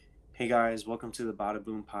Hey guys, welcome to the Bada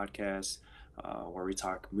Boom podcast, where we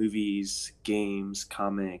talk movies, games,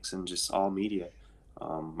 comics, and just all media.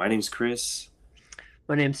 My name's Chris,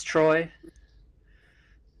 My name's Troy.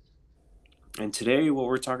 and today what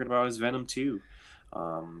we're talking about is Venom 2.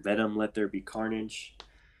 Venom Let There Be Carnage.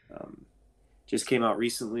 Um, just came out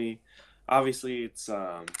recently. Obviously, it's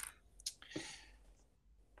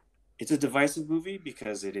a divisive movie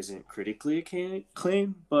because it isn't critically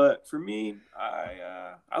acclaimed. But for me,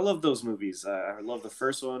 I love those movies. I love the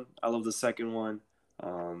first one. I love the second one.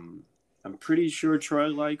 Um, I'm pretty sure Troy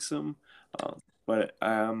likes them, but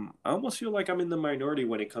I almost feel like I'm in the minority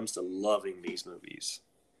when it comes to loving these movies.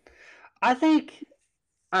 I think,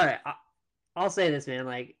 all right, I'll say this, man.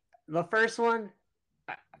 Like, the first one,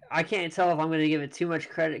 I, I can't tell if I'm going to give it too much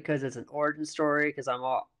credit because it's an origin story, because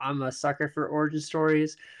I'm a sucker for origin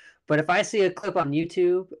stories. But if I see a clip on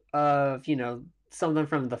YouTube of, something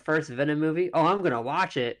from the first Venom movie, oh, I'm going to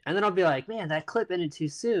watch it. And then I'll be like, man, that clip ended too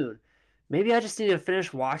soon. Maybe I just need to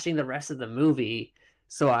finish watching the rest of the movie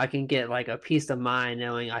so I can get like a peace of mind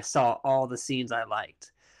knowing I saw all the scenes I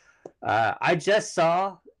liked. I just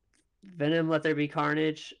saw Venom Let There Be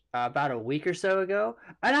Carnage about a week or so ago,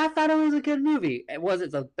 and I thought it was a good movie. It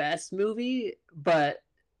wasn't the best movie, but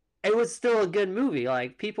it was still a good movie.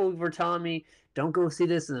 Like, people were telling me, don't go see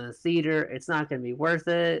this in the theater, it's not going to be worth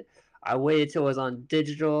it. I waited till it was on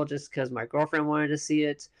digital just because my girlfriend wanted to see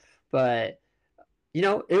it. But,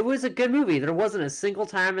 it was a good movie. There wasn't a single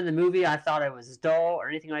time in the movie I thought it was dull or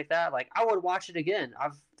anything like that. Like, I would watch it again.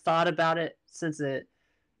 I've thought about it since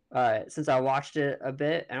I watched it a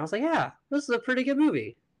bit, and I was like, yeah, this is a pretty good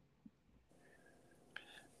movie.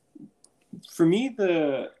 For me,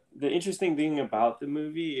 the interesting thing about the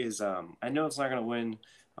movie is I know it's not going to win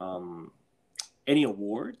um, any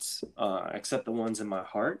awards except the ones in my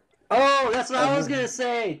heart. Oh, that's what I was gonna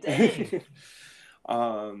say. Dang.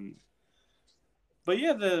 um, but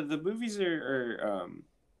yeah, the movies are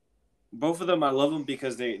both of them. I love them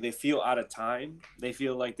because they feel out of time. They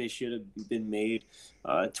feel like they should have been made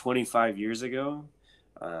 25 years ago.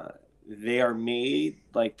 Uh, they are made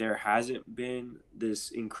like there hasn't been this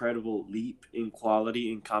incredible leap in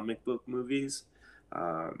quality in comic book movies.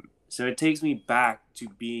 So it takes me back to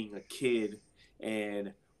being a kid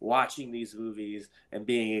and watching these movies and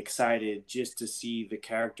being excited just to see the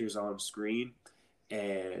characters on screen.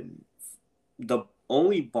 And the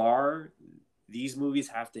only bar these movies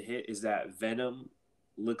have to hit is that Venom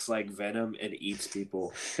looks like Venom and eats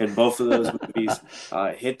people, and both of those movies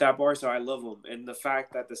hit that bar. So I love them, and the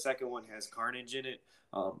fact that the second one has Carnage in it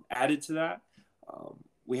added to that.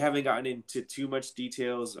 We haven't gotten into too much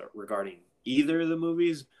details regarding either of the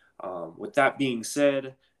movies. With that being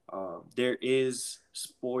said, there is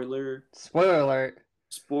Spoiler alert.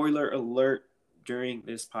 spoiler alert during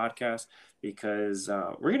this podcast because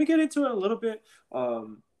we're gonna get into it a little bit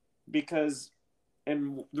because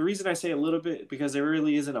and the reason I say a little bit because there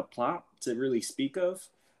really isn't a plot to really speak of.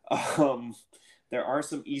 Um, there are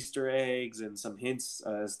some Easter eggs and some hints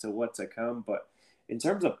as to what to come, but in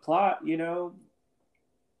terms of plot,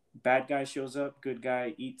 bad guy shows up, good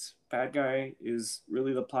guy eats bad guy is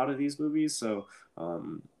really the plot of these movies. So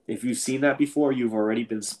if you've seen that before, you've already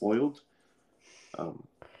been spoiled. Um,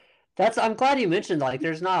 I'm glad you mentioned like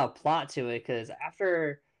there's not a plot to it because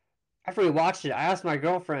after we watched it, I asked my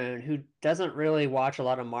girlfriend who doesn't really watch a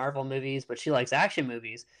lot of Marvel movies, but she likes action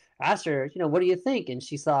movies. I asked her, what do you think? And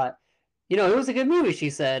she thought, it was a good movie. She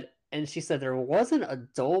said there wasn't a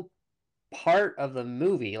dull part of the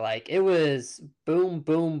movie. Like, it was boom,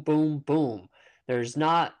 boom, boom, boom. There's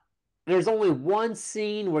not there's only one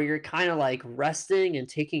scene where you're kind of like resting and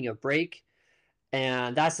taking a break,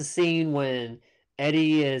 and that's the scene when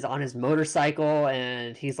Eddie is on his motorcycle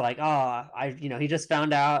and he's like, "Oh, he just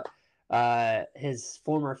found out his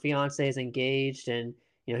former fiance is engaged, and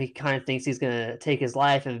he kind of thinks he's gonna take his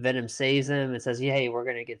life, and Venom saves him and says, "Hey, we're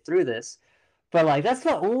gonna get through this." But like that's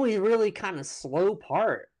the only really kind of slow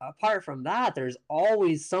part. Apart from that, there's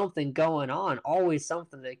always something going on, always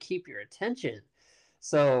something to keep your attention.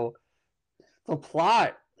 So the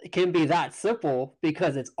plot can be that simple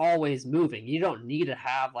because it's always moving. You don't need to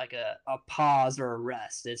have like a pause or a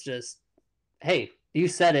rest. It's just, hey, you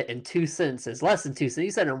said it in two sentences, less than two sentences.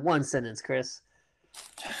 You said it in one sentence, Chris.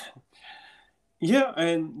 Yeah,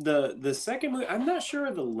 and the second movie, I'm not sure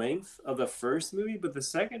of the length of the first movie, but the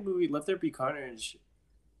second movie, Let There Be Carnage,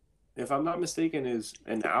 if I'm not mistaken, is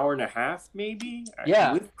an hour and a half, maybe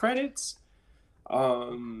Yeah, with credits.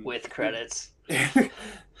 with There, credits.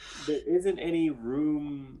 there isn't any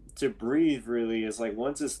room to breathe. Really, it's like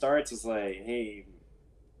once it starts, it's like, hey,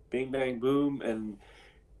 bing bang boom, and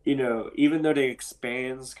even though they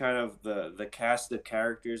expands kind of the cast of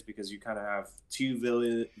characters because you kind of have two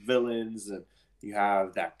villains and you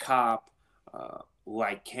have that cop who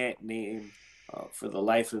I can't name for the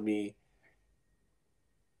life of me.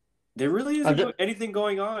 There really I'm isn't just, anything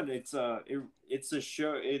going on. It's a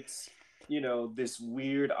show. It's this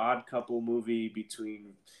weird odd couple movie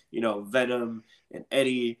between Venom and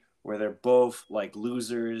Eddie, where they're both like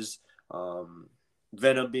losers. Um,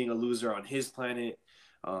 Venom being a loser on his planet,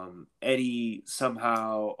 Eddie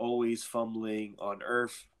somehow always fumbling on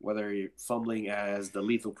Earth, whether you're fumbling as the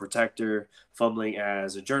Lethal Protector, fumbling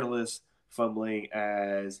as a journalist, fumbling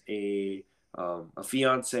as a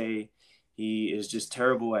fiance. He is just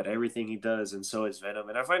terrible at everything he does, and so is Venom.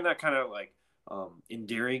 And I find that kind of like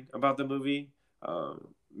endearing about the movie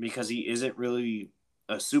because he isn't really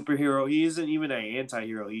a superhero. He isn't even an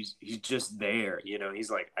anti-hero. He's just there. He's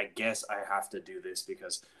like, I guess I have to do this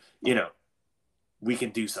because you know we can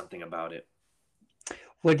do something about it.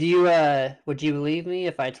 would you believe me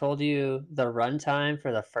if I told you the runtime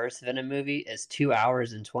for the first Venom movie is 2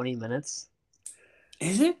 hours and 20 minutes?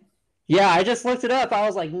 Is it? Yeah, I just looked it up. I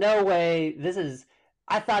was like, no way.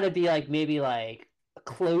 I thought it'd be like maybe like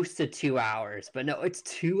close to 2 hours, but no, it's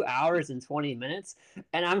 2 hours and 20 minutes.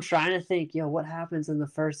 And I'm trying to think, what happens in the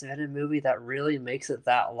first Venom movie that really makes it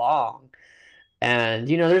that long? And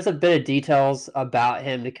there's a bit of details about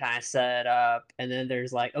him to kind of set it up, and then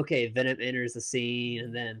there's like, okay, Venom enters the scene,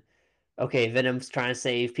 and then okay, Venom's trying to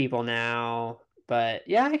save people now. But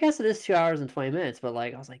yeah, I guess it is 2 hours and 20 minutes. But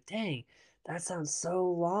like, I was like, dang, that sounds so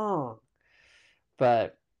long.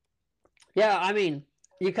 But yeah, I mean,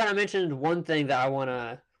 you kind of mentioned one thing that I want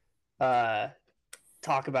to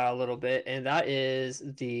talk about a little bit, and that is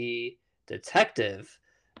the detective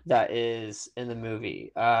that is in the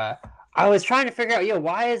movie. I was trying to figure out,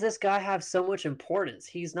 why does this guy have so much importance?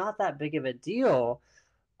 He's not that big of a deal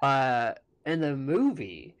uh, in the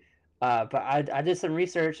movie. But I did some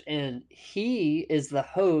research, and he is the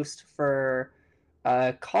host for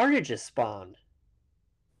Carnage's Spawn,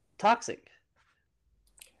 Toxic.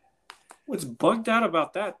 What's bugged out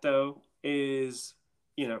about that though is,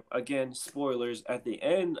 again, spoilers at the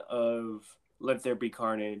end of Let There Be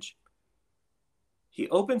Carnage, he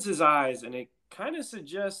opens his eyes and it kind of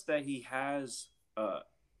suggests that he has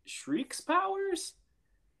Shriek's powers.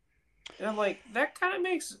 And I'm like, that kind of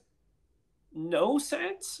makes no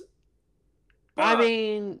sense. I But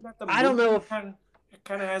mean, that the I don't know movie if kind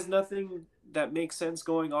of has nothing that makes sense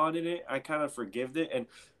going on in it. I kind of forgive it. And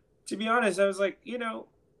to be honest, I was like,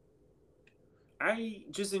 I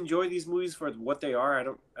just enjoy these movies for what they are. I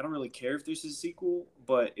don't really care if there's a sequel,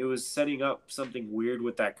 but it was setting up something weird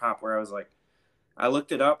with that cop where I was like, I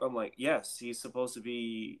looked it up. I'm like, yes, he's supposed to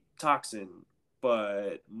be Toxin,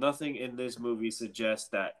 but nothing in this movie suggests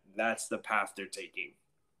that that's the path they're taking.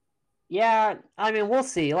 yeah, I mean, we'll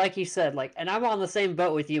see. Like you said, like, and I'm on the same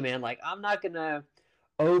boat with you, man. Like, I'm not gonna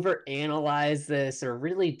overanalyze this or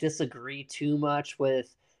really disagree too much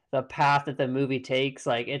with the path that the movie takes.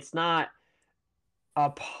 Like, it's not a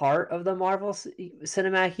part of the Marvel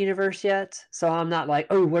Cinematic Universe yet, so I'm not like,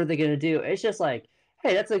 oh, what are they gonna do? It's just like,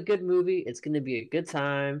 hey, that's a good movie. It's gonna be a good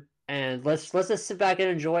time, and let's just sit back and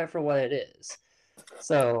enjoy it for what it is.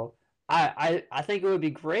 So I think it would be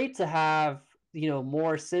great to have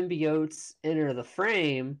more symbiotes enter the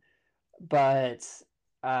frame, but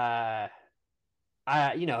uh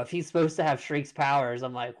if he's supposed to have Shriek's powers,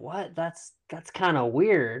 I'm like, what? That's kind of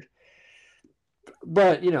weird.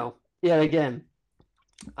 But yeah, again,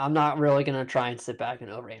 I'm not really gonna try and sit back and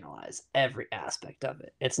overanalyze every aspect of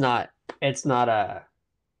it. It's not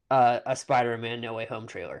a Spider-Man No Way Home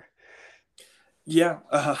trailer. Yeah,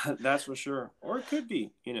 that's for sure. Or it could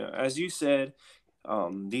be. As you said,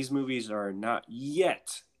 these movies are not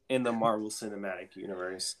yet in the Marvel Cinematic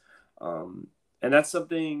Universe. Um, and that's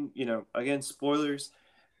something, again, spoilers.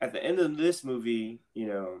 At the end of this movie,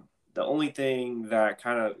 the only thing that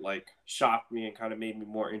kind of like shocked me and kind of made me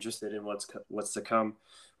more interested in what's to come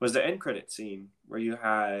was the end credit scene where you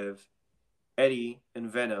have Eddie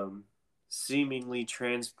and Venom seemingly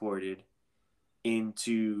transported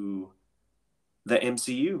into the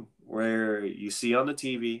MCU, where you see on the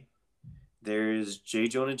TV there's J.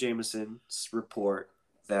 Jonah Jameson's report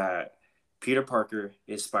that Peter Parker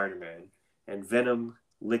is Spider Man and Venom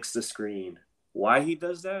licks the screen. Why he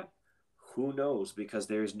does that? Who knows? Because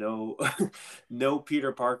there's no no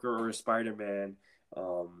Peter Parker or Spider Man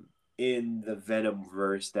in the Venom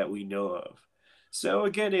verse that we know of. So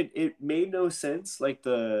again, it made no sense like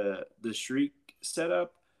the Shriek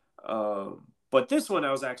setup. But this one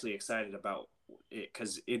I was actually excited about it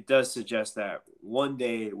because it does suggest that one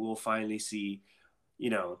day we'll finally see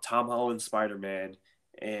Tom Holland Spider Man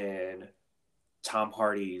and Tom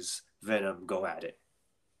Hardy's Venom go at it.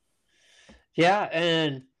 Yeah,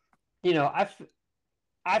 and you know,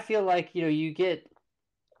 I feel like you get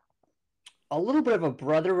a little bit of a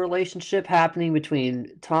brother relationship happening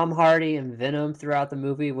between Tom Hardy and Venom throughout the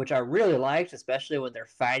movie, which I really liked, especially when they're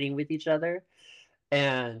fighting with each other.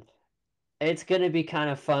 And it's gonna be kind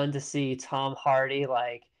of fun to see Tom Hardy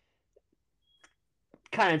like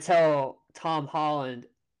kind of tell Tom Holland,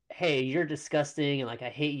 "Hey, you're disgusting, and like I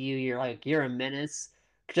hate you. You're a menace."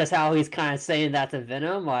 Just how he's kind of saying that to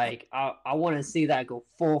Venom. Like I want to see that go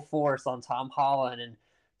full force on Tom Holland, and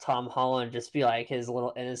Tom Holland just be like his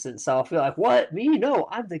little innocent self, be like, "What? Me? No,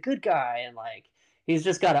 I'm the good guy." And like he's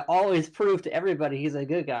just got to always prove to everybody he's a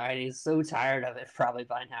good guy, and he's so tired of it probably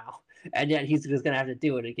by now. And yet he's just gonna have to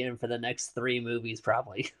do it again for the next 3 movies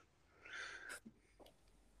probably.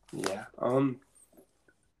 Yeah.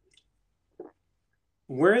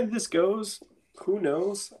 Where this goes, who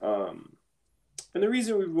knows? And the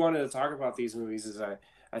reason we wanted to talk about these movies is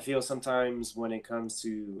I feel sometimes when it comes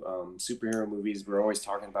to superhero movies, we're always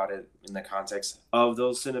talking about it in the context of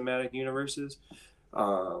those cinematic universes.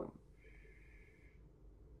 Um,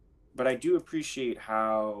 but I do appreciate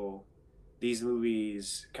how these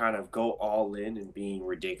movies kind of go all in and being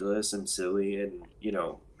ridiculous and silly and,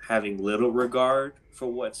 having little regard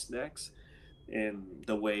for what's next and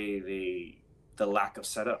the lack of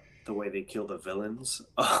setup, the way they kill the villains.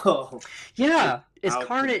 Just Yeah, is out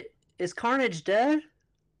the Carnage dead?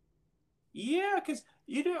 Yeah, because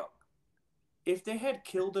if they had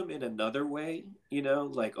killed him in another way,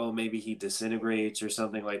 like, oh, maybe he disintegrates or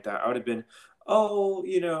something like that, I would have been, oh,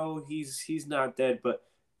 he's not dead. But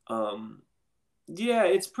yeah,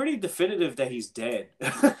 it's pretty definitive that he's dead,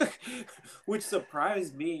 which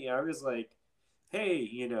surprised me. I was like, hey,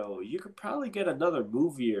 you could probably get another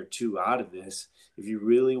movie or two out of this if you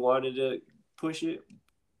really wanted to push it.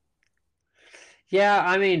 Yeah,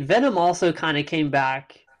 I mean, Venom also kind of came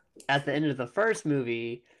back at the end of the first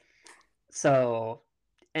movie, so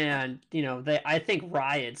and they I think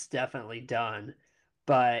Riot's definitely done,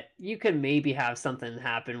 but you could maybe have something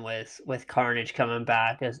happen with Carnage coming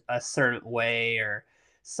back a certain way or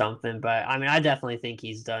something. But I mean, I definitely think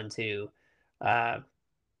he's done too. Uh,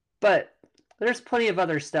 but there's plenty of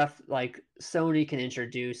other stuff like Sony can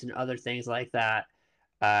introduce and other things like that.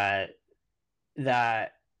 Uh,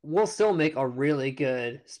 that will still make a really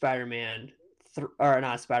good Spider-Man or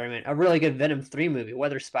not Spider-Man, a really good Venom 3 movie,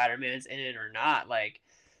 whether Spider-Man's in it or not. Like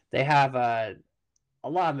they have a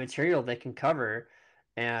lot of material they can cover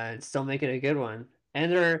and still make it a good one.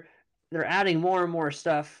 And they're adding more and more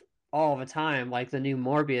stuff all the time, like the new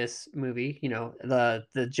Morbius movie,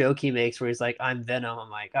 the joke he makes where he's like, "I'm Venom." I'm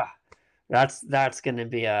like, "Ah, that's going to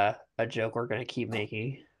be a joke we're going to keep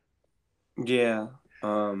making." Yeah.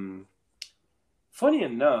 Funny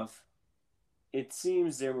enough, it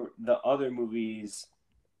seems the other movies,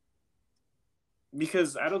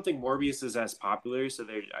 because I don't think Morbius is as popular, so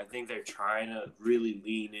I think they're trying to really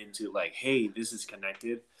lean into like, hey, this is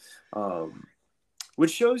connected, um,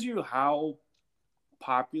 which shows you how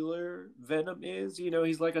popular Venom is.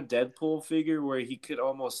 He's like a Deadpool figure where he could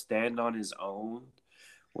almost stand on his own,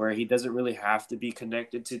 where he doesn't really have to be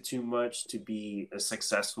connected to too much to be a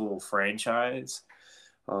successful franchise.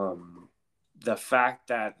 Um, the fact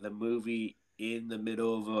that the movie in the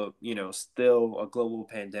middle of still a global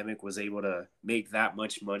pandemic was able to make that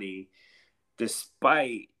much money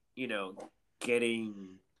despite,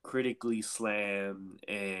 getting critically slammed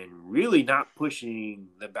and really not pushing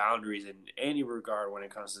the boundaries in any regard when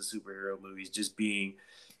it comes to superhero movies, just being,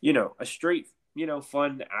 a straight,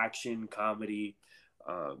 fun action comedy,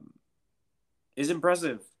 um, is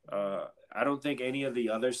impressive. I don't think any of the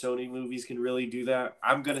other Sony movies can really do that.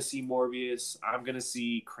 I'm gonna see Morbius. I'm gonna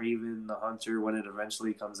see Craven the Hunter when it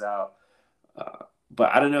eventually comes out.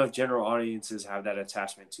 But I don't know if general audiences have that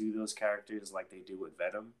attachment to those characters like they do with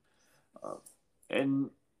Venom. Um, and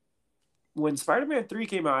when Spider-Man 3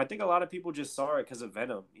 came out, I think a lot of people just saw it because of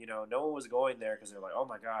Venom. No one was going there because they're like, oh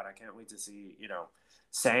my God, I can't wait to see,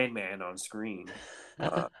 Sandman on screen.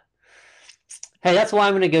 Uh, Hey, that's why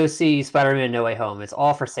I'm going to go see Spider-Man No Way Home. It's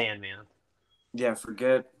all for Sandman. yeah,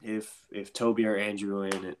 forget if Toby or Andrew are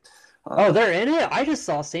in it. Oh, Uh, they're in it? I just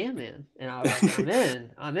saw Sandman and I was like, I'm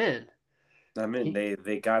in. I'm in. I'm in.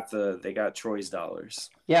 They got Troy's dollars.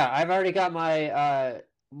 Yeah, I've already got my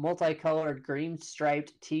multicolored green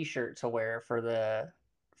striped t-shirt to wear for the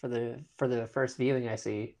first viewing I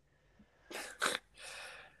see.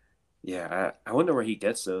 Yeah, I wonder where he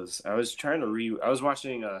gets those. I was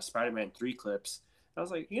watching Spider-Man 3 clips. I was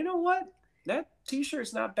like, you know what? That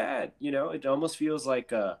T-shirt's not bad. It almost feels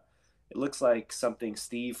like it looks like something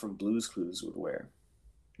Steve from Blue's Clues would wear.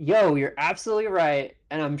 Yo, you're absolutely right,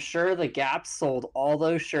 and I'm sure the Gap sold all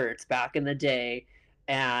those shirts back in the day,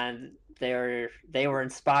 and they were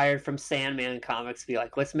inspired from Sandman comics. Be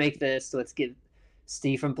like, let's make this, let's get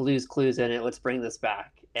Steve from Blue's Clues in it, let's bring this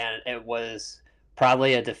back, and it was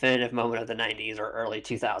probably a definitive moment of the '90s or early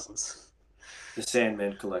 2000s. The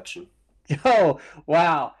Sandman collection. Oh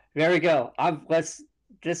wow, there we go. I'm let's.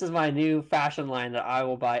 This is my new fashion line that I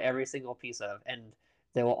will buy every single piece of, and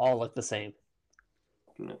they will all look the same.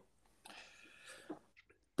 Yeah.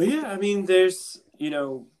 But yeah, I mean, there's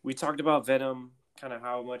we talked about Venom, kind of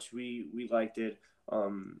how much we liked it.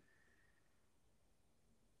 Um,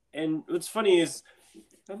 and what's funny is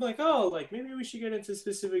I'm like, oh, like maybe we should get into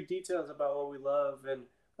specific details about what we love and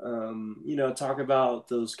talk about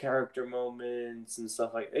those character moments and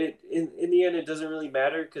stuff like it. In the end, it doesn't really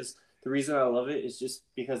matter because the reason I love it is just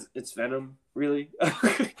because it's Venom, really.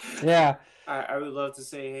 Yeah, I would love to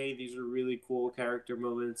say, hey, these are really cool character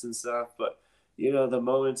moments and stuff, but the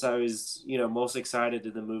moments I was most excited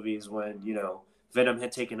in the movie is when Venom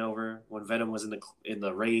had taken over, when Venom was in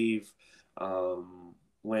the rave,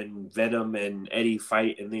 when Venom and Eddie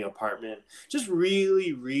fight in the apartment, just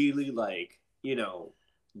really, really like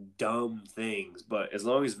dumb things. But as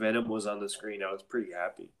long as Venom was on the screen, I was pretty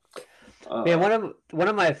happy. man. Uh, One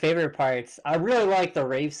of my favorite parts. I really like the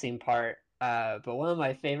rave scene part, but one of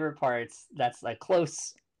my favorite parts that's like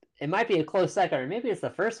close. It might be a close second, or maybe it's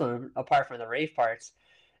the first one apart from the rave parts.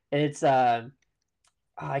 It's I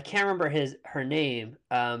can't remember his her name,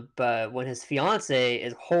 but when his fiance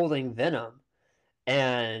is holding Venom,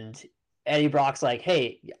 and Eddie Brock's like,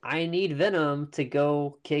 "Hey, I need Venom to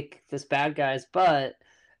go kick this bad guy's butt,"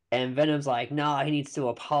 and Venom's like, "Nah, he needs to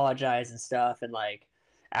apologize and stuff." And like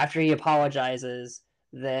after he apologizes,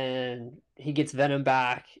 then he gets Venom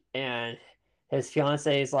back, and his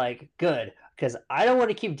fiance is like, "Good, because I don't want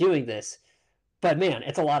to keep doing this, but man,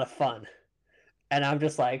 it's a lot of fun." And I'm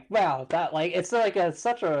just like, wow, that like it's like a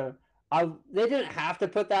such a they didn't have to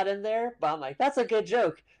put that in there, but I'm like, that's a good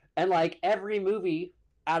joke. And like every movie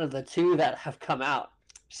out of the two that have come out,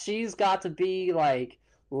 she's got to be like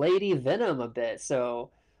Lady Venom a bit.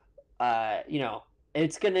 So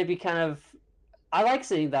it's gonna be kind of I like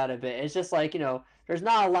seeing that a bit. It's just like, there's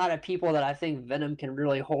not a lot of people that I think Venom can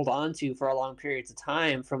really hold on to for a long periods of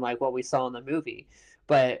time from like what we saw in the movie.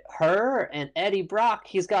 But her and Eddie Brock,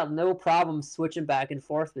 he's got no problem switching back and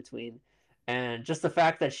forth between. And just the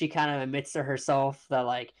fact that she kind of admits to herself that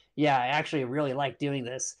like, yeah, I actually really like doing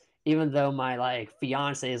this, even though my like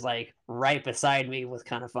fiance is like right beside me was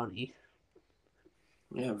kind of funny.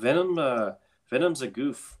 yeah, Venom's a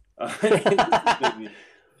goof in this movie,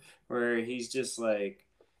 where he's just like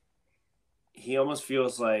he almost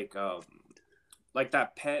feels like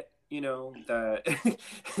that pet, that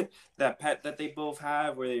that pet that they both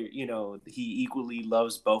have, where he equally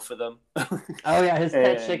loves both of them, Oh yeah, his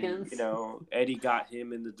pet and chickens. Eddie got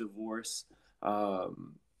him in the divorce.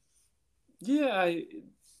 Um, yeah,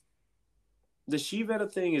 the She-Venom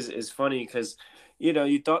thing is funny because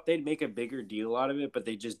you thought they'd make a bigger deal out of it, but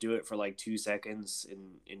they just do it for like 2 seconds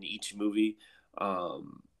in each movie,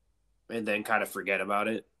 um, and then kind of forget about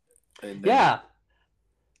it, and then Yeah,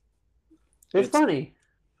 it's it's funny.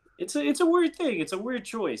 it's a weird thing. It's a weird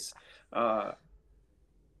choice, uh,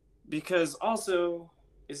 because also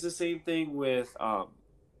it's the same thing with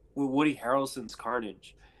Woody Harrelson's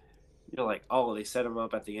Carnage. You're like, oh, they set him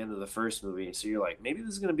up at the end of the first movie, so you're like, maybe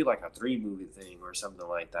this is gonna be like a 3 movie thing or something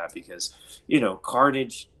like that because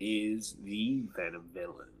Carnage is the Venom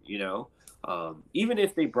villain. Even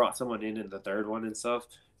if they brought someone in the third one and stuff,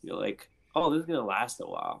 you're like, oh, this is gonna last a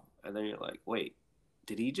while, and then you're like, wait,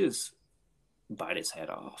 did he just bite his head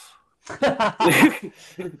off? Yeah,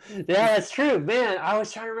 that's true, man. I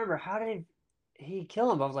was trying to remember how did he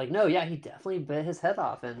kill him. I was like, no, yeah, he definitely bit his head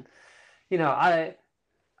off, and I,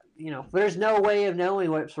 there's no way of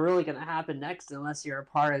knowing what's really going to happen next unless you're a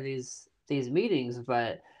part of these meetings.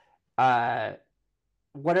 But uh,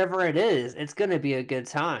 whatever it is, it's going to be a good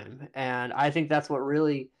time, and I think that's what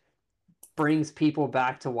really brings people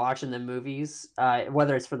back to watching the movies,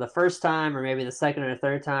 whether it's for the first time or maybe the second or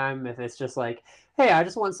third time. If it's just like, hey, I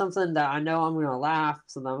just want something that I know I'm going to laugh,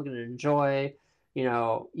 something I'm going to enjoy.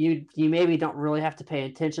 You maybe don't really have to pay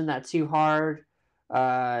attention that too hard,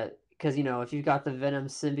 because if you've got the Venom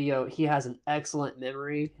symbiote, he has an excellent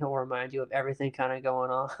memory. He'll remind you of everything kind of going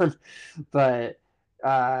on. But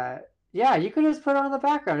uh, yeah, you could just put it on the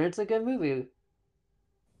background. It's a good movie.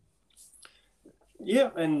 Yeah,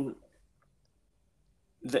 and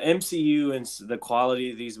the MCU and the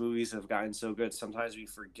quality of these movies have gotten so good. Sometimes we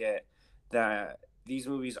forget that these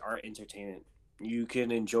movies are entertainment. You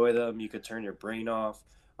can enjoy them. You can turn your brain off.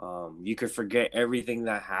 You could forget everything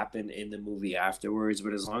that happened in the movie afterwards,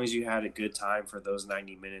 but as long as you had a good time for those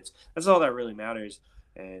 90 minutes, that's all that really matters.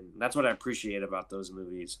 And that's what I appreciate about those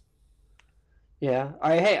movies. Yeah.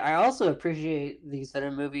 Hey, I also appreciate these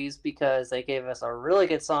Venom movies because they gave us a really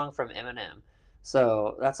good song from Eminem.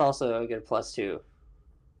 So that's also a good plus too.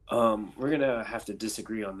 We're gonna have to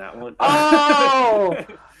disagree on that one. Oh,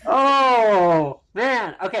 oh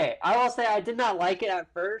man. Okay, I will say I did not like it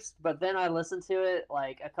at first, but then I listened to it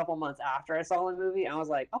like a couple months after I saw the movie, and I was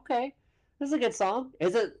like, okay, this is a good song.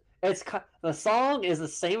 Is it? The song is the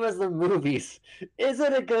same as the movies. Is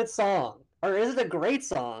it a good song or is it a great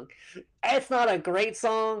song? It's not a great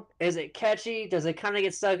song. Is it catchy? Does it kind of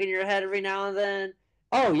get stuck in your head every now and then?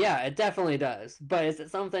 Oh yeah, it definitely does. But is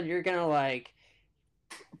it something you're gonna like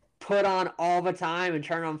put on all the time and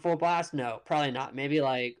turn on full blast? No, probably not. Maybe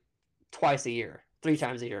like twice a year, 3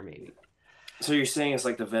 times a year, maybe. So you're saying it's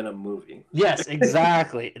like the Venom movie? Yes,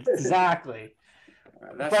 exactly, exactly.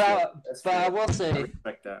 That's But fair. I, That's but I fair. will I say,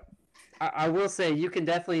 respect that. I will say, you can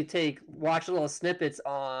definitely watch little snippets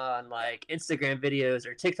on like Instagram videos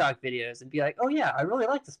or TikTok videos and be like, oh yeah, I really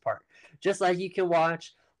like this part. Just like you can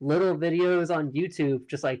watch little videos on YouTube,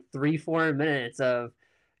 just like 3, 4 minutes of,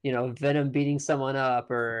 Venom beating someone up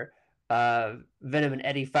or Venom and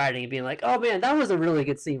Eddie fighting and being like, oh man, that was a really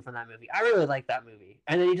good scene from that movie. I really like that movie.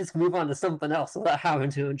 And then you just move on to something else without having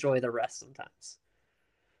to enjoy the rest sometimes.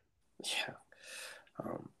 Yeah.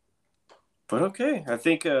 Um, but okay, I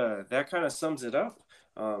think that kind of sums it up.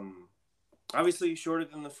 Um, Obviously, shorter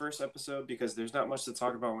than the first episode because there's not much to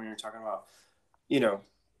talk about when you're talking about, you know,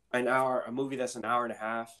 a movie that's an hour and a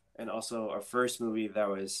half, and also a first movie that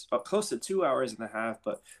was close to 2 hours and a half,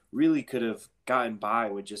 but really could have gotten by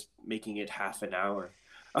with just making it half an hour.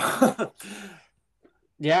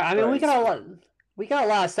 Yeah, I mean, But it's, we got a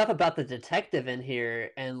lot of stuff about the detective in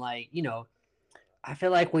here, and like, I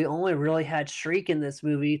feel like we only really had Shriek in this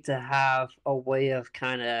movie to have a way of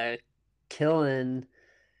kind of killing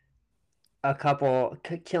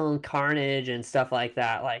killing Carnage and stuff like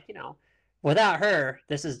that. Like, without her,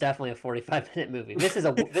 this is definitely a 45-minute movie. This is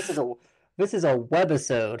a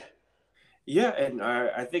webisode. yeah, and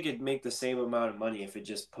I think it'd make the same amount of money if it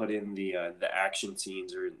just put in the action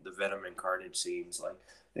scenes or the Venom and Carnage scenes. Like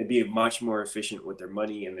they'd be much more efficient with their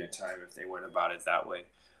money and their time if they went about it that way.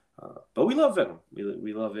 But we love Venom.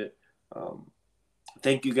 We love it. Um,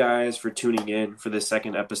 Thank you guys for tuning in for this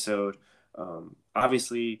second episode.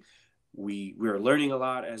 Obviously, we're learning a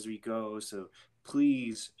lot as we go, so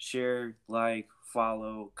please share, like,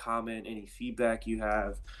 follow, comment any feedback you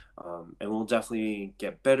have, and we'll definitely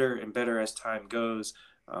get better and better as time goes.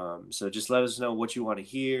 So just let us know what you want to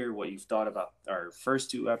hear, what you've thought about our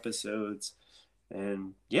first 2 episodes,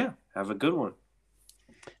 and yeah, have a good one.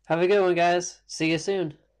 Have a good one, guys. See you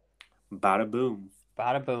soon. Bada boom.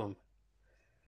 Bada boom.